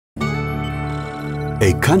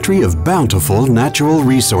a country of bountiful natural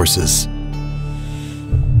resources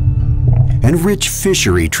and rich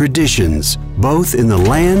fishery traditions, both in the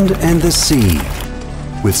land and the sea.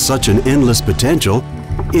 With such an endless potential,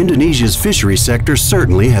 Indonesia's fishery sector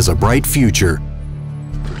certainly has a bright future.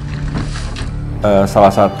 Salah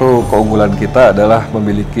satu keunggulan kita adalah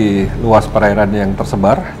memiliki luas perairan yang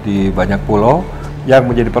tersebar di banyak pulau. Yang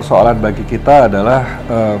menjadi persoalan bagi kita adalah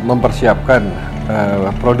mempersiapkan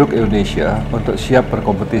produk Indonesia untuk siap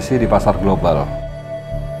berkompetisi di pasar global.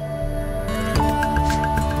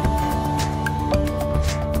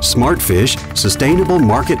 Smartfish, Sustainable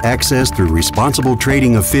Market Access Through Responsible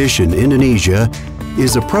Trading of Fish in Indonesia,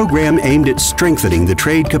 is a program aimed at strengthening the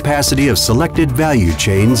trade capacity of selected value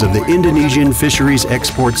chains of the Indonesian fisheries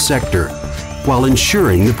export sector, while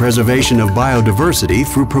ensuring the preservation of biodiversity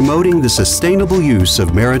through promoting the sustainable use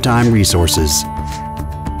of maritime resources.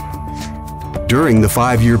 During the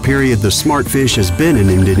 5-year period the Smartfish has been in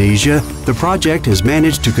Indonesia, the project has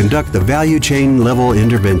managed to conduct the value chain level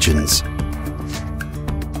interventions.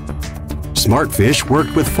 Smartfish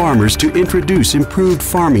worked with farmers to introduce improved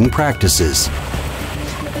farming practices.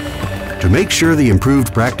 To make sure the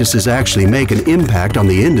improved practices actually make an impact on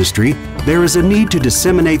the industry, there is a need to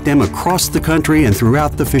disseminate them across the country and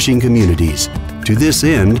throughout the fishing communities. To this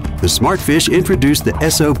end, the Smartfish introduced the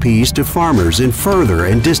SOPs to farmers in further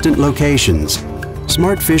and distant locations.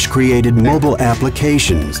 Smartfish created mobile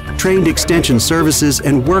applications, trained extension services,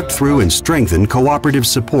 and worked through and strengthened cooperative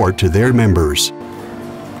support to their members.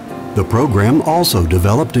 The program also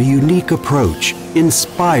developed a unique approach,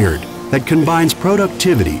 Inspired, that combines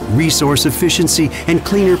productivity, resource efficiency, and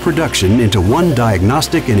cleaner production into one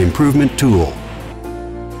diagnostic and improvement tool.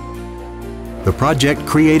 The project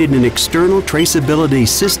created an external traceability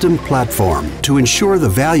system platform to ensure the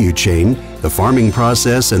value chain, the farming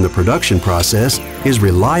process, and the production process is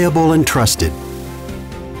reliable and trusted.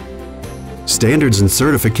 Standards and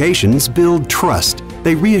certifications build trust.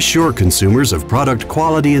 They reassure consumers of product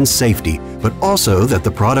quality and safety, but also that the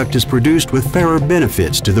product is produced with fairer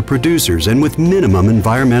benefits to the producers and with minimum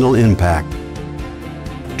environmental impact.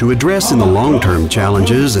 To address in the long-term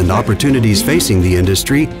challenges and opportunities facing the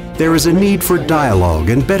industry, there is a need for dialogue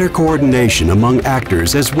and better coordination among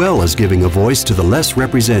actors, as well as giving a voice to the less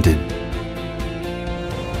represented.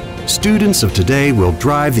 Students of today will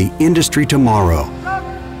drive the industry tomorrow.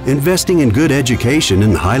 Investing in good education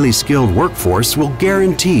and highly skilled workforce will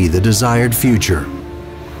guarantee the desired future.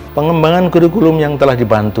 Pengembangan kurikulum yang telah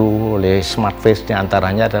dibantu oleh Smartfish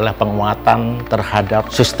diantaranya adalah penguatan terhadap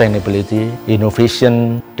sustainability,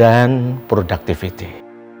 innovation, dan productivity.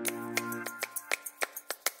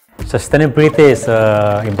 Sustainability is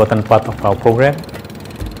an important part of our program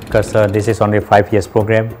because this is only a 5-year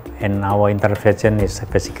program, and our intervention is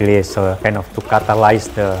basically kind of to catalyze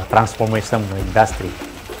the transformation of the industry.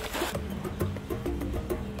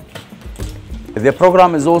 The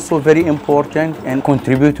program is also very important in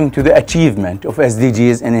contributing to the achievement of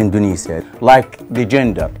SDGs in Indonesia, like the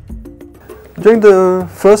gender. During the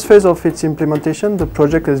first phase of its implementation, the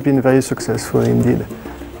project has been very successful indeed.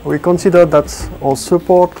 We consider that our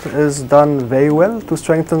support is done very well to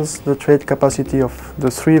strengthen the trade capacity of the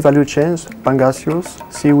 3 value chains, pangasius,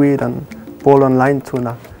 seaweed, and pole-on-line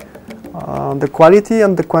tuna. The quality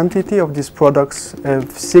and the quantity of these products have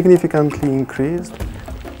significantly increased.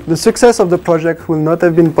 The success of the project will not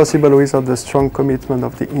have been possible without the strong commitment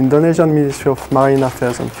of the Indonesian Ministry of Marine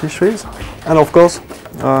Affairs and Fisheries, and of course,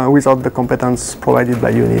 without the competence provided by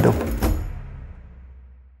UNIDO.